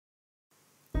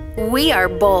We are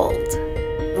bold,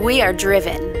 we are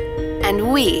driven,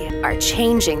 and we are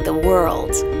changing the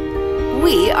world.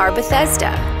 We are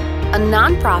Bethesda, a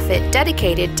nonprofit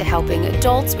dedicated to helping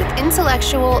adults with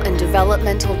intellectual and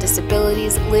developmental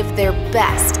disabilities live their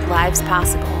best lives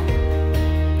possible.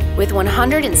 With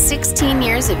 116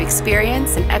 years of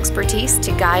experience and expertise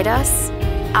to guide us,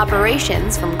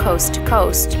 operations from coast to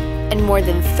coast, and more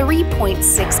than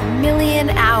 3.6 million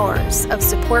hours of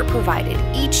support provided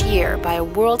each year by a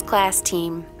world-class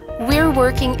team, we're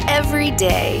working every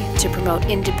day to promote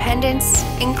independence,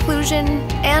 inclusion,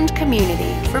 and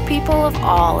community for people of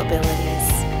all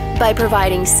abilities. By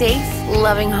providing safe,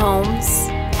 loving homes,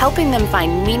 helping them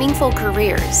find meaningful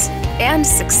careers and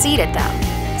succeed at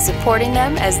them, supporting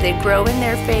them as they grow in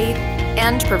their faith,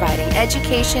 and providing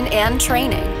education and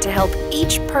training to help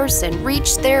each person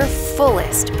reach their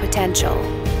fullest potential.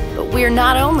 But we're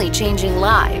not only changing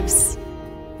lives,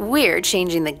 we're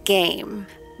changing the game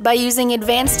by using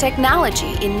advanced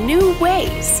technology in new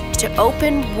ways to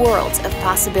open worlds of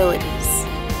possibilities,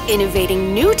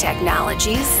 innovating new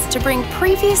technologies to bring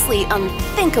previously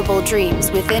unthinkable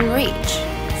dreams within reach,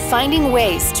 finding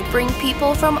ways to bring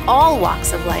people from all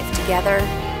walks of life together,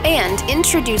 and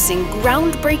introducing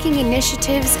groundbreaking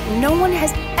initiatives no one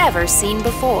has ever seen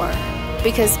before.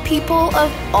 Because people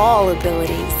of all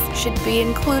abilities should be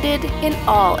included in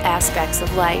all aspects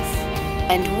of life.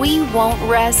 And we won't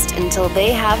rest until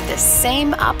they have the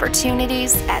same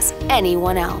opportunities as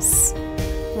anyone else.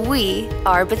 We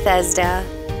are Bethesda,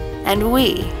 and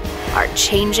we are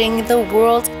changing the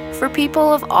world for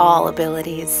people of all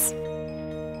abilities.